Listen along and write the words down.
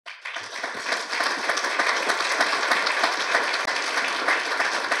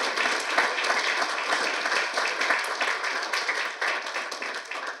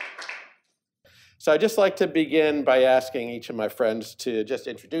So I'd just like to begin by asking each of my friends to just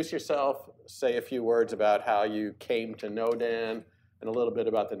introduce yourself, say a few words about how you came to know Dan, and a little bit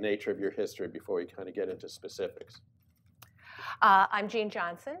about the nature of your history before we kind of get into specifics. I'm Jean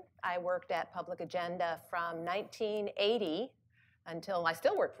Johnson. I worked at Public Agenda from 1980 until I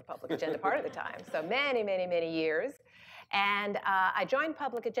still work for Public Agenda part of the time, so many, many, many years. And I joined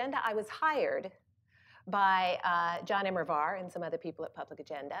Public Agenda. I was hired by John Immerwahr and some other people at Public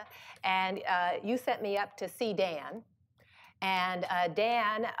Agenda. And you sent me up to see Dan. And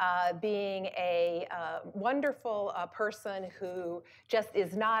Dan, being a wonderful person who just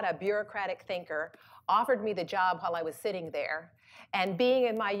is not a bureaucratic thinker, offered me the job while I was sitting there. And being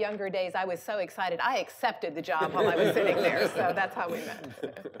in my younger days, I was so excited. I accepted the job while I was sitting there. So that's how we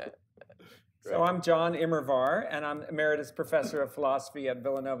met. So I'm John Immerwahr, and I'm Emeritus Professor of Philosophy at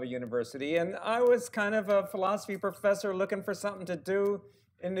Villanova University. And I was kind of a philosophy professor looking for something to do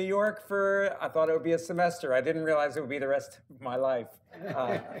in New York for, I thought it would be a semester. I didn't realize it would be the rest of my life.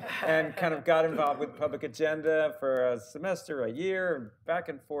 And kind of got involved with Public Agenda for a semester, a year, back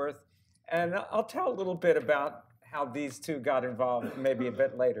and forth. And I'll tell a little bit about how these two got involved maybe a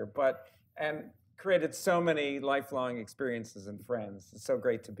bit later, and created so many lifelong experiences and friends. It's so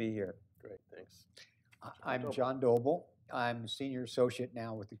great to be here. Great, thanks. I'm John Doble. I'm Senior Associate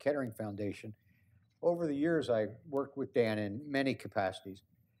now with the Kettering Foundation. Over the years, I worked with Dan in many capacities.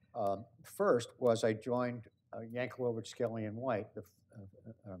 First was I joined Yankelovich, Skelly, and White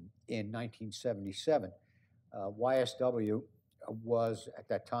in 1977. YSW was, at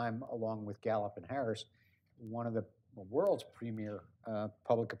that time, along with Gallup and Harris, one of the world's premier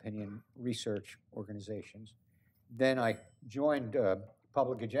public opinion research organizations. Then I joined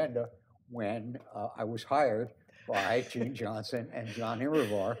Public Agenda when I was hired by Jean Johnson and John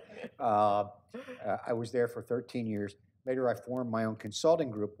Immerwahr. I was there for 13 years. Later, I formed my own consulting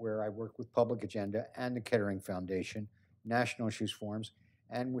group where I worked with Public Agenda and the Kettering Foundation, National Issues Forums,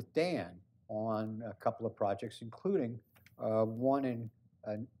 and with Dan on a couple of projects, including one in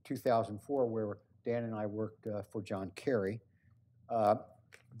 2004 where Dan and I worked for John Kerry.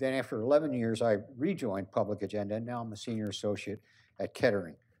 Then after 11 years, I rejoined Public Agenda, and now I'm a senior associate at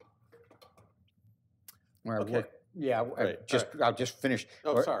Kettering. Where I work, yeah, Right. I'll just finish.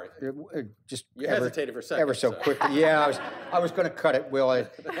 Oh, sorry. Just You hesitated for a second. ever so quickly. Yeah, I was going to cut it. Will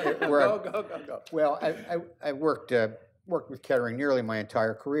Go. Well, I worked with Kettering nearly my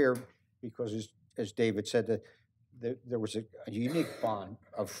entire career because, as David said, there was a unique bond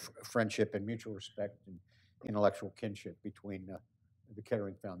of friendship and mutual respect and intellectual kinship between the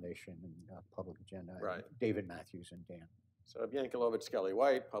Kettering Foundation and Public Agenda. Right. David Matthews and Dan. So Yankelovich, Skelly,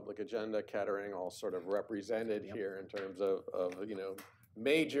 White, Public Agenda, Kettering, all sort of represented here in terms of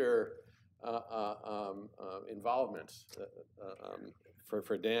major involvements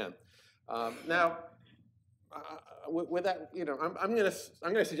for Dan. Now, with that, I'm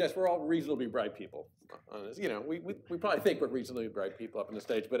gonna suggest we're all reasonably bright people. We probably think we're reasonably bright people up on the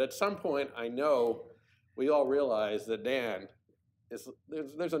stage, but at some point, I know we all realize that Dan.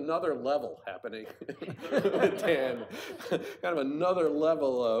 There's another level happening with Dan, kind of another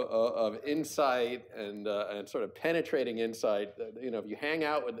level of insight and sort of penetrating insight. If you hang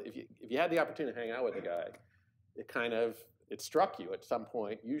out with, if you had the opportunity to hang out with a guy, it struck you at some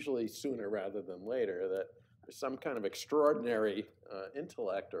point, usually sooner rather than later, that there's some kind of extraordinary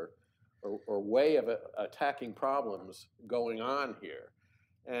intellect or way of attacking problems going on here,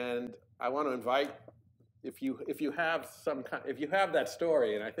 and I want to invite. If you have that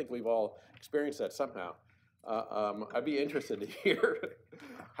story, and I think we've all experienced that somehow, I'd be interested to hear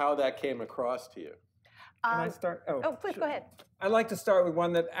how that came across to you. Can I start? Oh, please go ahead. I'd like to start with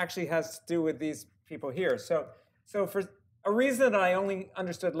one that actually has to do with these people here. So for a reason that I only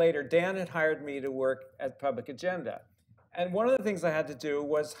understood later, Dan had hired me to work at Public Agenda, and one of the things I had to do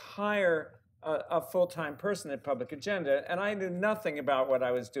was hire a full-time person at Public Agenda, and I knew nothing about what I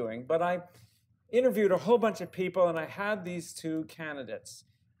was doing, but I interviewed a whole bunch of people, and I had these two candidates.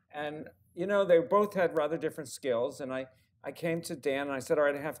 And, they both had rather different skills. And I came to Dan, and I said, all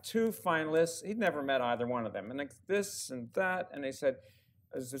right, I have two finalists. He'd never met either one of them. And this and that. And they said,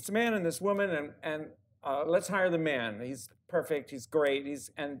 there's this man and this woman, and let's hire the man. He's perfect. He's great.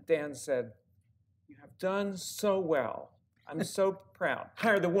 And Dan said, you have done so well. I'm so proud.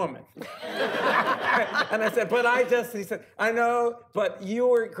 Hire the woman. And I said, he said, I know, but you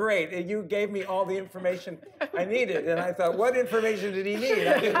were great. You gave me all the information I needed. And I thought, what information did he need?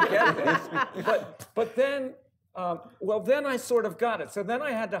 I didn't get this. But then, then I sort of got it. So then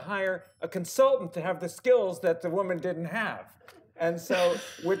I had to hire a consultant to have the skills that the woman didn't have. And so,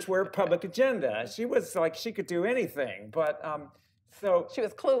 which were Public Agenda. She was like, she could do anything. But So She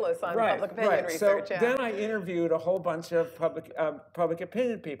was clueless on public opinion research. So yeah. then I interviewed a whole bunch of public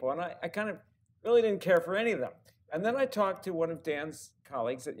opinion people, and I kind of really didn't care for any of them. And then I talked to one of Dan's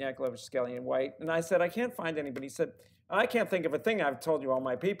colleagues at Yankelovich, Skelly, and White, and I said, I can't find anybody. He said, I can't think of a thing. I've told you all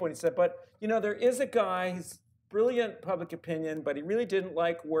my people. And he said, but there is a guy, he's brilliant public opinion, but he really didn't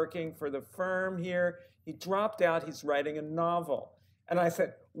like working for the firm here. He dropped out. He's writing a novel. And I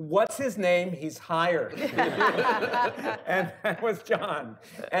said, what's his name? He's hired. And that was John.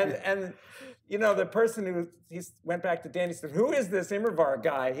 And the person he went back to Dan, he said, who is this Immerwahr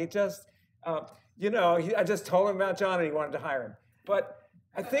guy? He just, I just told him about John and he wanted to hire him. But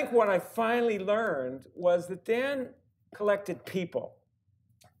I think what I finally learned was that Dan collected people.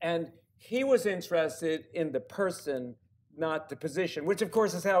 And he was interested in the person, not the position, which of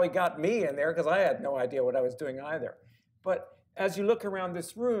course is how he got me in there, because I had no idea what I was doing either. But as you look around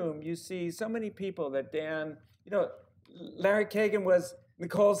this room, you see so many people that Dan, Larry Kagan was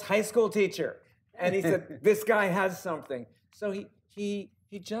Nicole's high school teacher. And he said, this guy has something. So he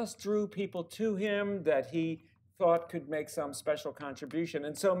just drew people to him that he thought could make some special contribution.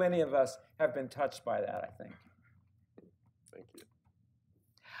 And so many of us have been touched by that, I think. Thank you.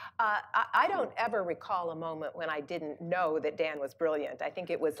 I don't ever recall a moment when I didn't know that Dan was brilliant. I think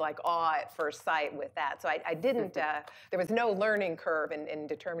it was like awe at first sight with that. So I didn't, there was no learning curve in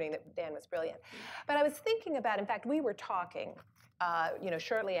determining that Dan was brilliant. But I was thinking about, in fact, we were talking,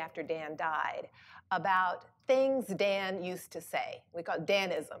 shortly after Dan died, about things Dan used to say. We call it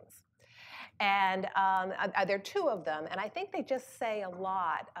Danisms. And there are two of them, and I think they just say a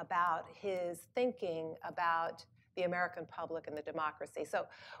lot about his thinking about the American public and the democracy. So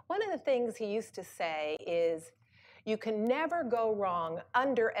one of the things he used to say is, you can never go wrong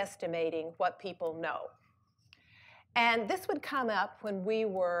underestimating what people know. And this would come up when we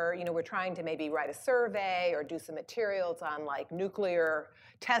were, we're trying to maybe write a survey or do some materials on like nuclear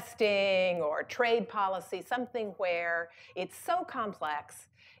testing or trade policy, something where it's so complex.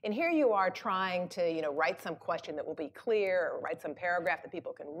 And here you are trying to, write some question that will be clear, or write some paragraph that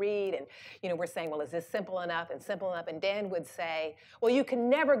people can read. And, we're saying, well, is this simple enough and simple enough? And Dan would say, well, you can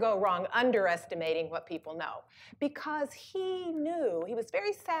never go wrong underestimating what people know. Because he knew, he was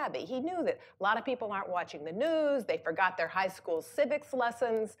very savvy. He knew that a lot of people aren't watching the news. They forgot their high school civics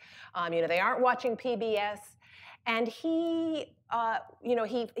lessons. They aren't watching PBS. And he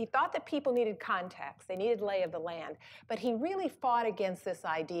thought that people needed context, they needed lay of the land, but he really fought against this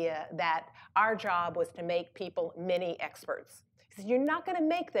idea that our job was to make people mini experts. He said, you're not going to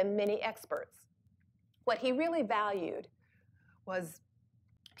make them mini experts. What he really valued was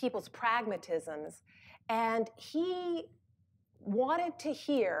people's pragmatisms, and he wanted to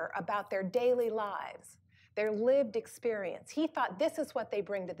hear about their daily lives, their lived experience. He thought this is what they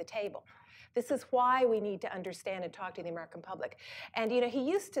bring to the table. This is why we need to understand and talk to the American public. And he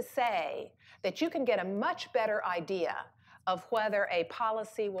used to say that you can get a much better idea of whether a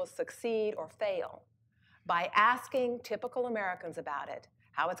policy will succeed or fail by asking typical Americans about it,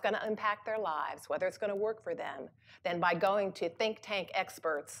 how it's going to impact their lives, whether it's going to work for them, than by going to think tank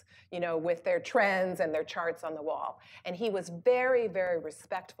experts, with their trends and their charts on the wall. And he was very, very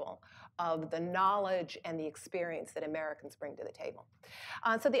respectful of the knowledge and the experience that Americans bring to the table.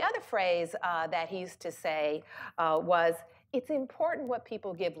 So the other phrase that he used to say was, it's important what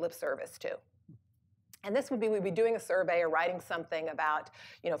people give lip service to. And this would be, we'd be doing a survey or writing something about,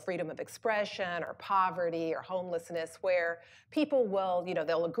 freedom of expression or poverty or homelessness, where people will,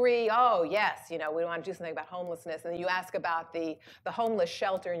 they'll agree, oh, yes, we want to do something about homelessness. And then you ask about the homeless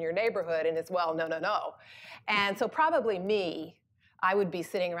shelter in your neighborhood, and it's, well, no, no, no. And so probably me, I would be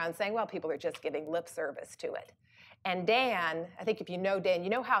sitting around saying, well, people are just giving lip service to it. And Dan, I think if you know Dan,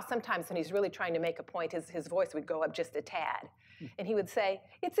 you know how sometimes when he's really trying to make a point, his voice would go up just a tad. And he would say,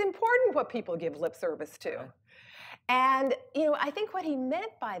 it's important what people give lip service to. And, I think what he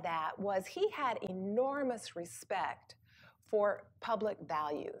meant by that was he had enormous respect for public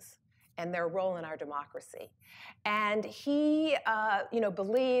values and their role in our democracy. And he,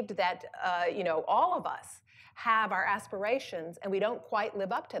 believed that, all of us have our aspirations and we don't quite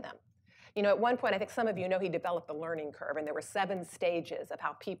live up to them. At one point, I think some of you know he developed the learning curve, and there were 7 stages of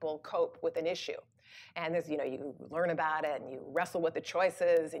how people cope with an issue. And there's, you learn about it, and you wrestle with the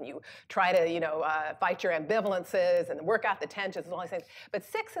choices, and you try to, fight your ambivalences, and work out the tensions, and all these things. But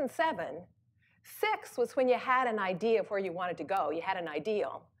 6 and 7, 6 was when you had an idea of where you wanted to go. You had an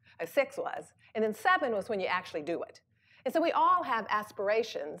ideal, 6 was. And then 7 was when you actually do it. And so we all have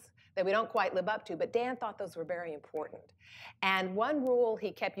aspirations that we don't quite live up to, but Dan thought those were very important. And one rule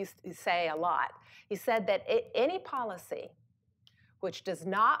he used to say a lot, he said that any policy which does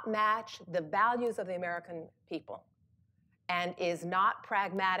not match the values of the American people and is not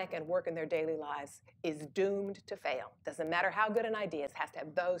pragmatic and work in their daily lives is doomed to fail. Doesn't matter how good an idea is, has to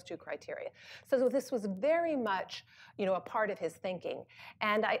have those two criteria. So this was very much, a part of his thinking.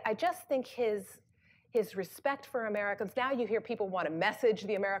 And I just think his respect for Americans. Now you hear people want to message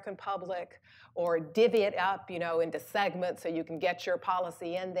the American public or divvy it up, into segments so you can get your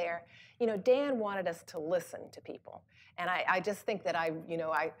policy in there. Dan wanted us to listen to people. And I just think that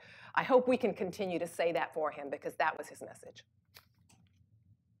I hope we can continue to say that for him, because that was his message.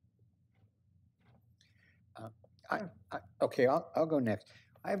 Okay, I'll go next.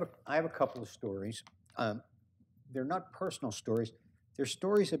 I have a couple of stories. They're not personal stories. They're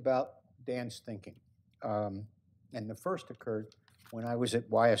stories about Dan's thinking. And the first occurred when I was at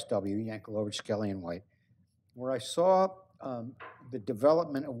YSW, Yankelovich, Skelly and White, where I saw the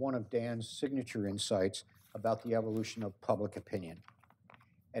development of one of Dan's signature insights about the evolution of public opinion.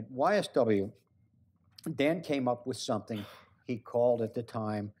 At YSW, Dan came up with something he called at the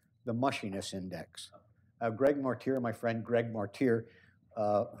time the mushiness index. Greg Martyr, my friend Greg Martyr,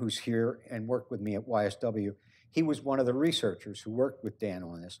 who's here and worked with me at YSW, he was one of the researchers who worked with Dan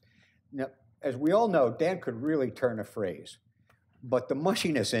on this. Now, as we all know, Dan could really turn a phrase, but the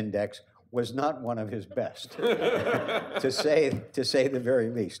mushiness index was not one of his best, to say the very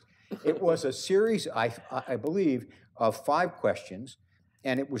least. It was a series, I believe, of 5 questions,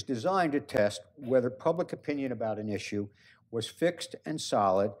 and it was designed to test whether public opinion about an issue was fixed and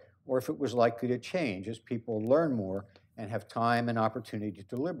solid, or if it was likely to change as people learn more and have time and opportunity to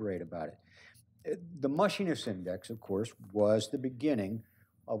deliberate about it. The mushiness index, of course, was the beginning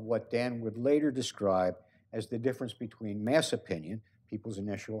of what Dan would later describe as the difference between mass opinion, people's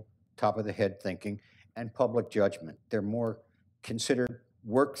initial top-of-the-head thinking, and public judgment. They're more considered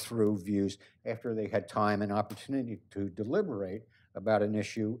worked-through views after they had time and opportunity to deliberate about an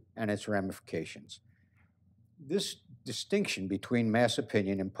issue and its ramifications. This distinction between mass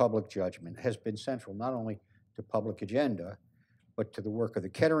opinion and public judgment has been central not only to Public Agenda, but to the work of the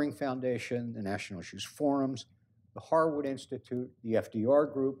Kettering Foundation, the National Issues Forums, the Harwood Institute, the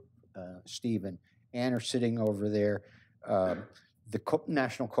FDR Group, Steve and Ann are sitting over there, the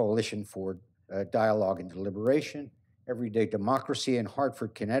National Coalition for Dialogue and Deliberation, Everyday Democracy in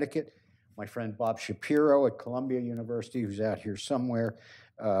Hartford, Connecticut, my friend Bob Shapiro at Columbia University, who's out here somewhere,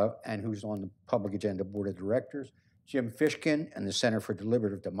 and who's on the Public Agenda Board of Directors, Jim Fishkin and the Center for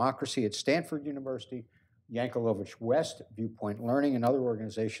Deliberative Democracy at Stanford University, Yankelovich West, Viewpoint Learning, another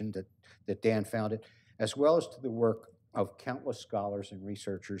organization that Dan founded, as well as to the work of countless scholars and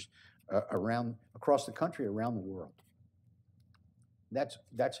researchers across the country, around the world. That's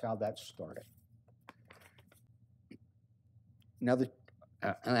how that started. Now,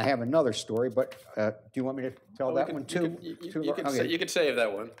 and I have another story, but do you want me to tell that one too? You can save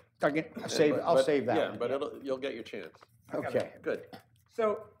that one. I'll save that one. Yeah, but you'll get your chance. Okay. Good.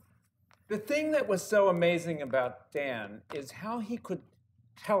 So the thing that was so amazing about Dan is how he could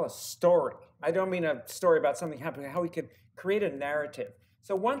tell a story. I don't mean a story about something happening, how he could create a narrative.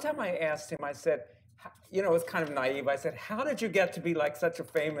 So one time I asked him, I said, it was kind of naive. I said, how did you get to be like such a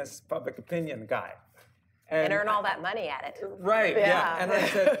famous public opinion guy? And earn all that money at it. Right, yeah. And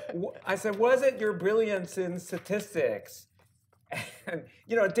I said, was it your brilliance in statistics? And,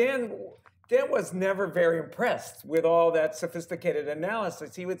 Dan was never very impressed with all that sophisticated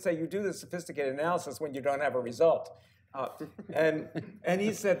analysis. He would say, you do the sophisticated analysis when you don't have a result. And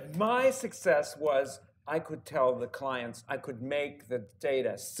he said, my success was I could tell the clients, I could make the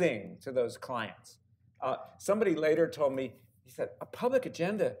data sing to those clients. Somebody later told me, he said, a public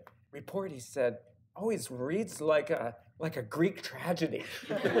agenda report, he said, always reads like a Greek tragedy.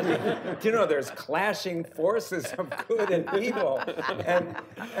 There's clashing forces of good and evil. And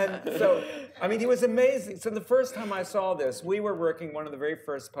so, he was amazing. So the first time I saw this, we were working one of the very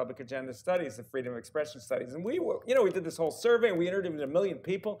first public agenda studies, the freedom of expression studies. And we did this whole survey, and we interviewed 1 million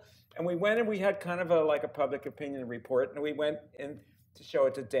people. And we went and we had kind of a public opinion report. And we went in to show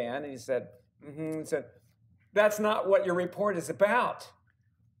it to Dan, and he said, he said, that's not what your report is about.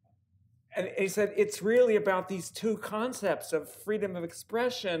 And he said, it's really about these two concepts of freedom of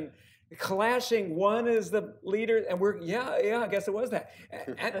expression clashing. One is the leader, and I guess it was that.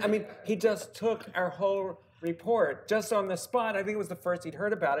 And, he just took our whole report just on the spot. I think it was the first he'd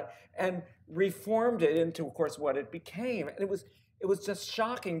heard about it, and reformed it into, of course, what it became. And it was just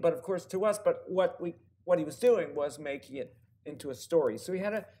shocking, but of course to us. But what he was doing was making it into a story. So he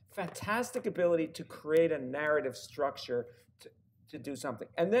had a fantastic ability to create a narrative structure to do something.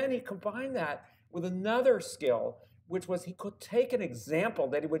 And then he combined that with another skill, which was he could take an example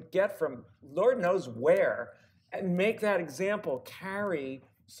that he would get from Lord knows where and make that example carry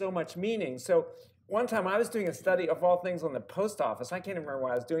so much meaning. So one time I was doing a study of all things on the post office. I can't even remember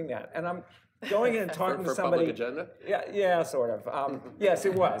why I was doing that. And I'm going in and talking to somebody. Public agenda? Yeah, sort of. Yes,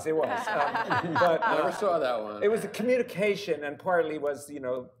 it was. But Never saw that one. it was the communication, and partly was,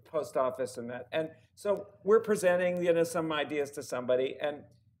 post office and that. And so we're presenting, some ideas to somebody, and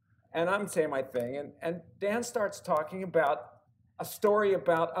I'm saying my thing, and Dan starts talking about a story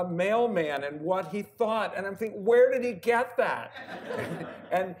about a mailman and what he thought, and I'm thinking, where did he get that?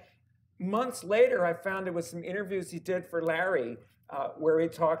 And months later, I found it was some interviews he did for Larry, where he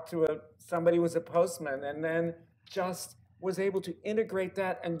talked to somebody who was a postman, and then just was able to integrate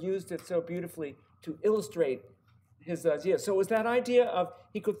that and used it so beautifully to illustrate his idea. So it was that idea of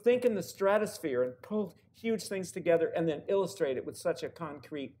he could think in the stratosphere and pull huge things together and then illustrate it with such a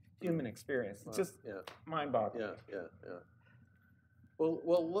concrete human experience. It's just mind-boggling. Yeah.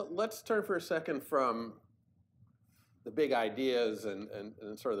 Well, let's turn for a second from the big ideas and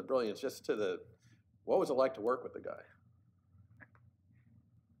sort of the brilliance just to what was it like to work with the guy?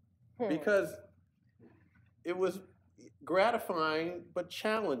 Because it was gratifying but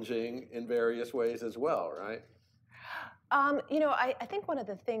challenging in various ways as well, right? I think one of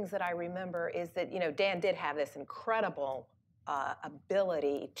the things that I remember is that, Dan did have this incredible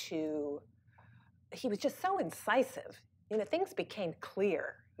ability he was just so incisive. Things became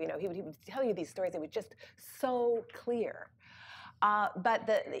clear. He would tell you these stories that were just so clear. But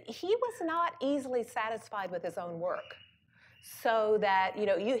he was not easily satisfied with his own work. So that,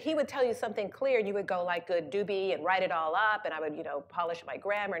 he would tell you something clear, and you would go like good doobie and write it all up, and I would, polish my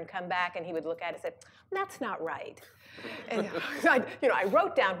grammar and come back, and he would look at it and say, that's not right. And I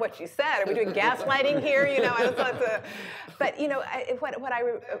wrote down what you said. Are we doing gaslighting here? But what I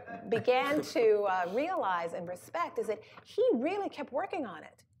began to realize and respect is that he really kept working on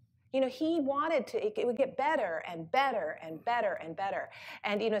it. He wanted it would get better and better and better and better.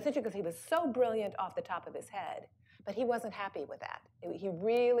 And it's interesting because he was so brilliant off the top of his head, but he wasn't happy with that. He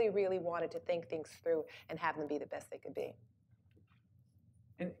really, really wanted to think things through and have them be the best they could be.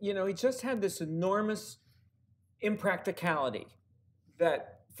 And he just had this enormous impracticality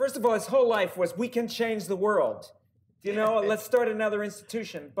that, first of all, his whole life was, we can change the world. Let's start another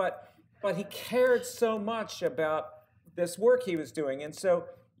institution. But he cared so much about this work he was doing. And so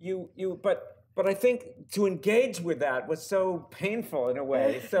but I think to engage with that was so painful in a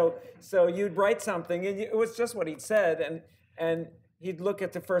way. So you'd write something, and it was just what he'd said, and he'd look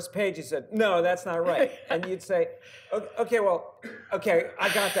at the first page. He said, "No, that's not right." And you'd say, "Okay, I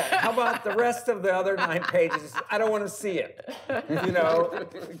got that. How about the rest of the other 9 pages? I don't want to see it.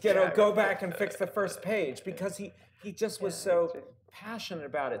 Go back and fix the first page," because he just was so passionate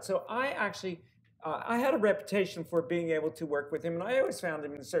about it. So I actually. I had a reputation for being able to work with him, and I always found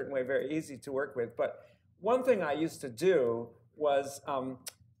him in a certain way very easy to work with. But one thing I used to do was,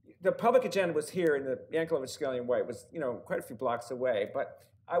 the public agenda was here in the Yankelovich Scalia White, was quite a few blocks away. But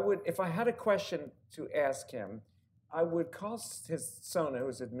I would, if I had a question to ask him, I would call his Sona, who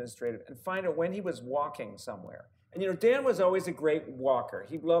was administrative, and find out when he was walking somewhere. And Dan was always a great walker.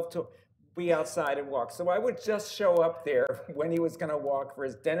 He loved to be outside and walk. So I would just show up there when he was going to walk for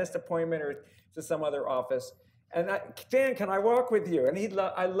his dentist appointment or to some other office. And Dan, can I walk with you? And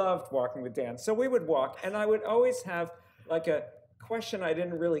I loved walking with Dan. So we would walk, and I would always have like a question I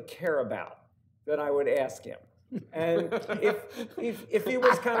didn't really care about that I would ask him. And if he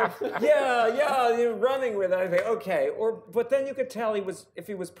was kind of running with it, I'd say okay. But then you could tell if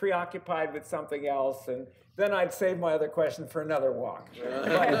he was preoccupied with something else, and then I'd save my other question for another walk.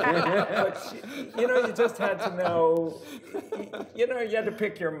 But you just had to know. You had to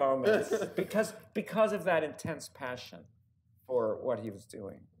pick your moments because of that intense passion for what he was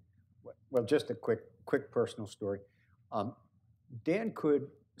doing. Well, just a quick personal story. Dan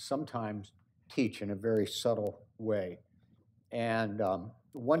could sometimes teach in a very subtle way. And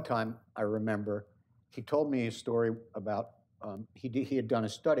one time, I remember, he told me a story about, he had done a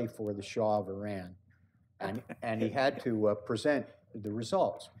study for the Shah of Iran, and he had to present the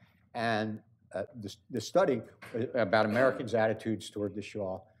results. And the study about Americans' attitudes toward the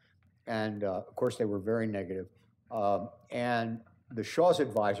Shah, and of course they were very negative. And the Shah's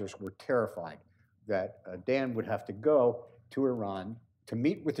advisors were terrified that Dan would have to go to Iran to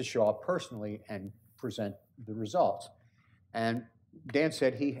meet with the Shah personally and present the results. And Dan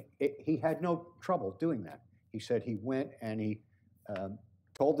said he had no trouble doing that. He said he went and he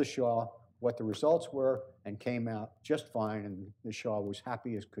told the Shah what the results were and came out just fine, and the Shah was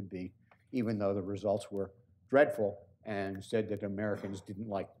happy as could be, even though the results were dreadful, and said that Americans didn't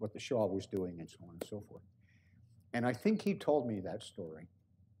like what the Shah was doing and so on and so forth. And I think he told me that story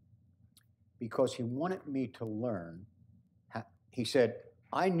because he wanted me to learn. He said,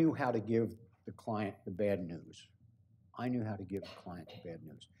 I knew how to give the client the bad news. I knew how to give the client the bad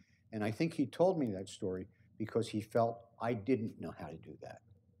news. And I think he told me that story because he felt I didn't know how to do that.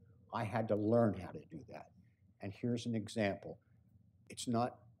 I had to learn how to do that. And here's an example.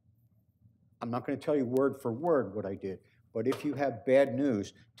 I'm not going to tell you word for word what I did, but if you have bad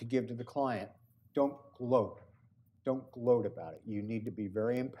news to give to the client, don't gloat. Don't gloat about it. You need to be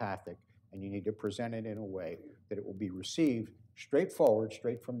very empathic, and you need to present it in a way that it will be received straightforward,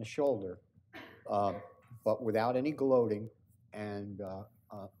 straight from the shoulder, but without any gloating, and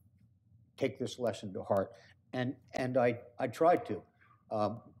take this lesson to heart. And I tried to,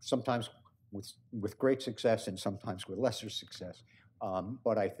 sometimes with great success and sometimes with lesser success.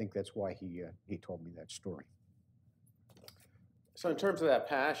 But I think that's why he told me that story. So in terms of that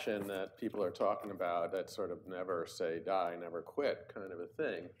passion that people are talking about, that sort of never say die, never quit kind of a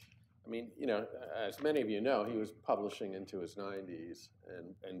thing, I mean, you know, as many of you know, he was publishing into his 90s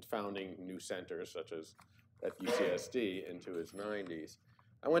and founding new centers such as at UCSD into his 90s.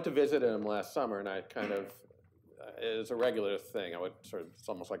 I went to visit him last summer, and I kind of, it was a regular thing. I would sort of, it's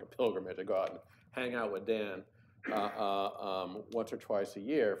almost like a pilgrimage. I go out and hang out with Dan once or twice a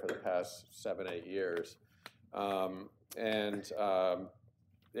year for the past 7, 8 years.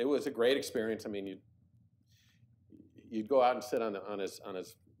 It was a great experience. I mean, you'd go out and sit on his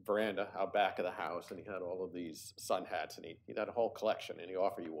veranda out back of the house, and he had all of these sun hats, and he had a whole collection, and he'd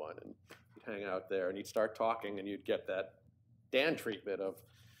offer you one, and you'd hang out there, and he'd start talking, and you'd get that Dan treatment of,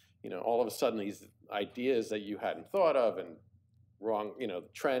 you know, all of a sudden these ideas that you hadn't thought of, and wrong, you know,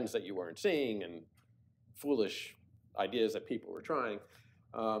 trends that you weren't seeing, and foolish ideas that people were trying.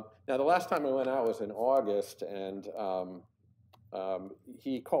 Now, the last time I went out was in August, and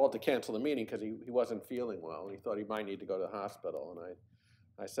he called to cancel the meeting because he wasn't feeling well, and he thought he might need to go to the hospital. And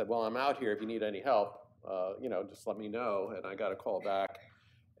I said, well, I'm out here if you need any help, you know, just let me know. And I got a call back,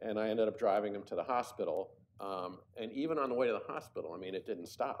 and I ended up driving him to the hospital. And even on the way to the hospital, I mean, it didn't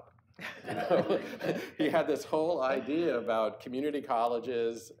stop. You know? He had this whole idea about community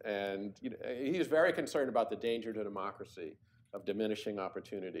colleges, and you know, he was very concerned about the danger to democracy of diminishing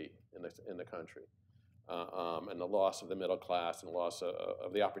opportunity in the country, and the loss of the middle class, and the loss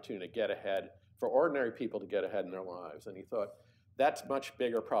of the opportunity to get ahead, for ordinary people to get ahead in their lives. And he thought, that's a much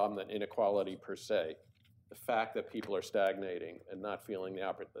bigger problem than inequality per se. The fact that people are stagnating and not feeling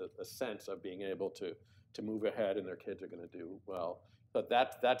the sense of being able to move ahead, and their kids are going to do well. But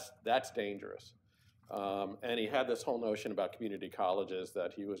that's dangerous. And he had this whole notion about community colleges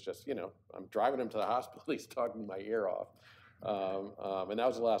that he was just, you know, I'm driving him to the hospital, he's talking my ear off. And that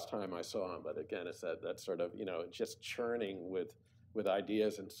was the last time I saw him. But again, it's that sort of, you know, just churning with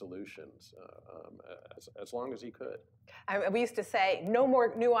ideas and solutions as long as he could. We used to say, no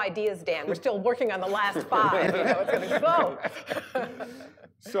more new ideas, Dan. We're still working on the last 5. You know, it's going to go.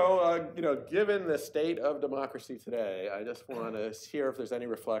 So, you know, given the state of democracy today, I just want to hear if there's any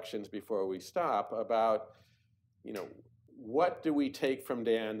reflections before we stop about, you know, what do we take from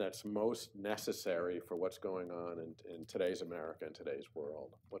Dan that's most necessary for what's going on in today's America and today's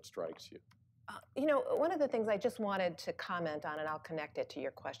world? What strikes you? You know, one of the things I just wanted to comment on, and I'll connect it to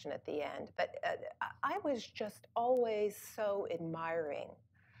your question at the end, but I was just always so admiring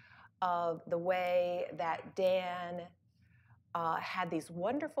of the way that Dan had these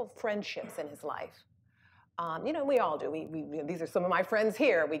wonderful friendships in his life. You know, we all do. These are some of my friends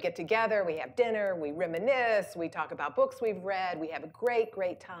here. We get together, we have dinner, we reminisce, we talk about books we've read, we have a great,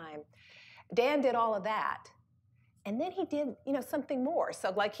 great time. Dan did all of that. And then he did, you know, something more.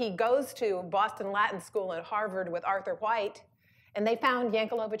 So like he goes to Boston Latin School at Harvard with Arthur White, and they found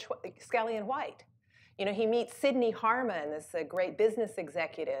Yankelovich, Skelly, and White. You know, he meets Sidney Harmon, this great business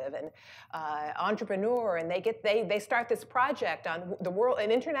executive and entrepreneur, and they start this project on the world, an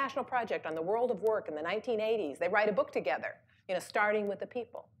international project on the world of work in the 1980s. They write a book together, you know, starting with the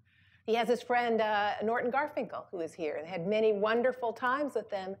people. He has his friend Norton Garfinkel, who is here, and they had many wonderful times with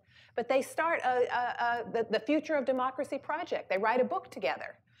them. But they start the Future of Democracy project. They write a book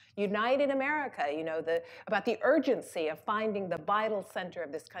together, United America, you know, about the urgency of finding the vital center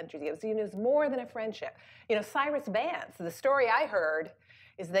of this country. It was more than a friendship. You know, Cyrus Vance, the story I heard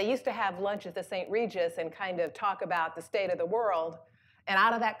is they used to have lunch at the St. Regis and kind of talk about the state of the world, and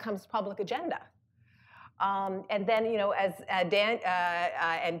out of that comes Public Agenda. And then, you know, as Dan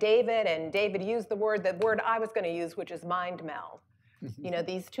and David used the word I was going to use, which is mind meld. You know,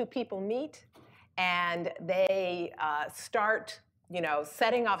 these two people meet, and they start, you know,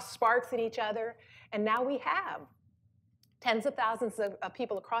 setting off sparks in each other. And now we have tens of thousands of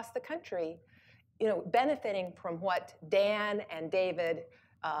people across the country, you know, benefiting from what Dan and David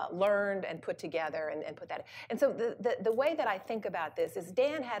learned and put together and put that. And so the way that I think about this is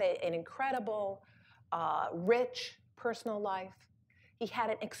Dan had an incredible, rich personal life. He had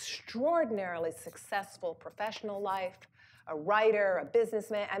an extraordinarily successful professional life, a writer, a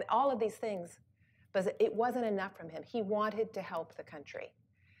businessman, and all of these things. But it wasn't enough from him. He wanted to help the country.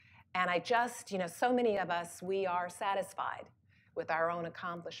 And I just, so many of us, we are satisfied with our own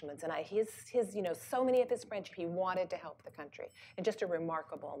accomplishments. And his, so many of his friendship, he wanted to help the country. And just a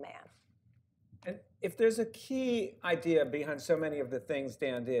remarkable man. And if there's a key idea behind so many of the things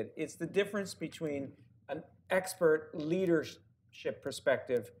Dan did, it's the difference between an expert leadership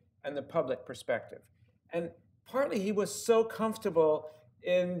perspective and the public perspective. And partly he was so comfortable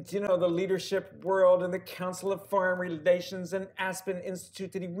in the leadership world and the Council of Foreign Relations and Aspen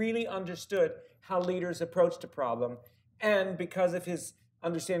Institute that he really understood how leaders approached a problem. And because of his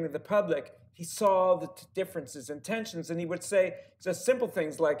understanding of the public, he saw the differences and tensions. And he would say just simple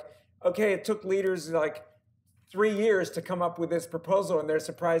things like, okay, it took leaders like 3 years to come up with this proposal, and they're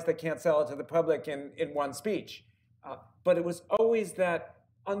surprised they can't sell it to the public in one speech. But it was always that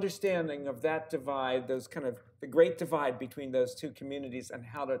understanding of that divide, those kind of the great divide between those two communities, and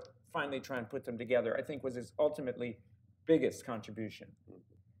how to finally try and put them together, I think was his ultimately biggest contribution.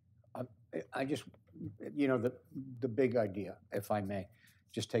 I just, the big idea, if I may,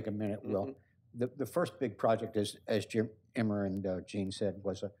 just take a minute, Will. The first big project, as Jim Immer and Gene said,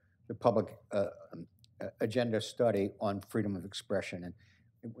 was the public agenda study on freedom of expression. And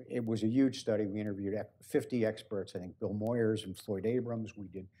it was a huge study. We interviewed 50 experts, I think Bill Moyers and Floyd Abrams. We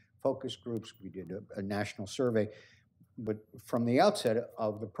did focus groups. We did a national survey. But from the outset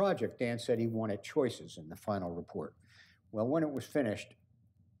of the project, Dan said he wanted choices in the final report. Well, when it was finished,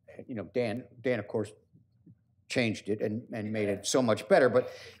 Dan of course, changed it and made it so much better.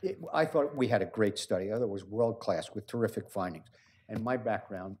 But I thought we had a great study. I thought it was world-class with terrific findings. And my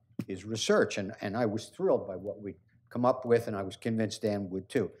background is research, and I was thrilled by what we'd come up with, and I was convinced Dan would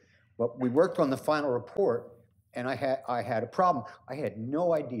too. But we worked on the final report, and I had a problem. I had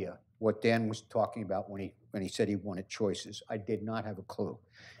no idea what Dan was talking about when he said he wanted choices. I did not have a clue.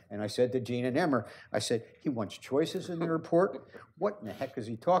 And I said to Gene and Emmer, I said, he wants choices in the report? What in the heck is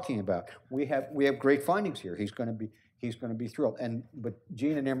he talking about? We have great findings here. He's going to be thrilled. But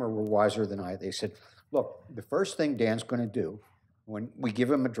Gene and Emmer were wiser than I. They said, look, the first thing Dan's going to do when we give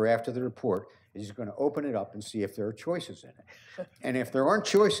him a draft of the report is he's going to open it up and see if there are choices in it. And if there aren't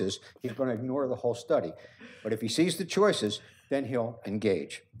choices, he's going to ignore the whole study. But if he sees the choices, then he'll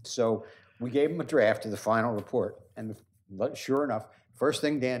engage. So we gave him a draft of the final report, and sure enough, first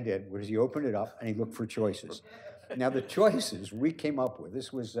thing Dan did was he opened it up and he looked for choices. Now the choices we came up with,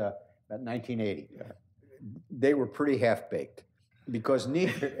 this was about 1980, they were pretty half-baked because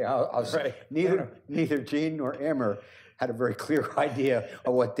neither Gene nor Emmer had a very clear idea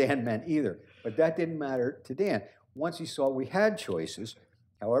of what Dan meant either. But that didn't matter to Dan. Once he saw we had choices,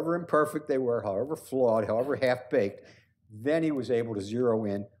 however imperfect they were, however flawed, however half-baked, then he was able to zero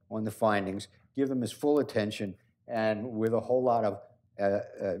in on the findings, give them his full attention, and with a whole lot of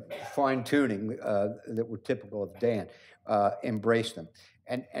fine-tuning that were typical of Dan, embrace them.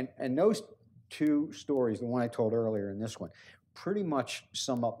 And those two stories, the one I told earlier and this one, pretty much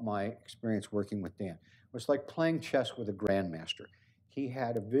sum up my experience working with Dan. It was like playing chess with a grandmaster. He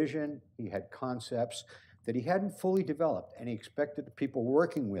had a vision, he had concepts that he hadn't fully developed, and he expected the people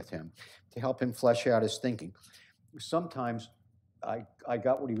working with him to help him flesh out his thinking. Sometimes I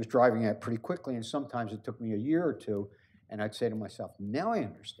got what he was driving at pretty quickly, and sometimes it took me a year or two, and I'd say to myself, now I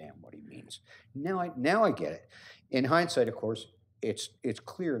understand what he means. Now I get it. In hindsight, of course, it's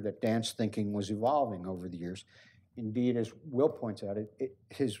clear that Dan's thinking was evolving over the years. Indeed, as Will points out,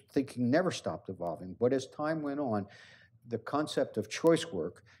 his thinking never stopped evolving. But as time went on, the concept of choice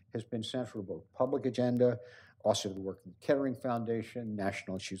work has been central to both public agenda, also the work of the Kettering Foundation,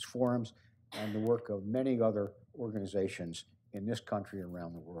 National Issues Forums, and the work of many other organizations in this country and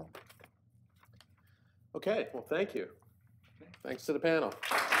around the world. Okay, well, thank you. Thanks to the panel.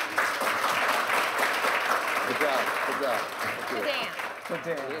 Good job. Good job. To Dan. So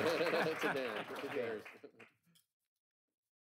Dan. To Dan.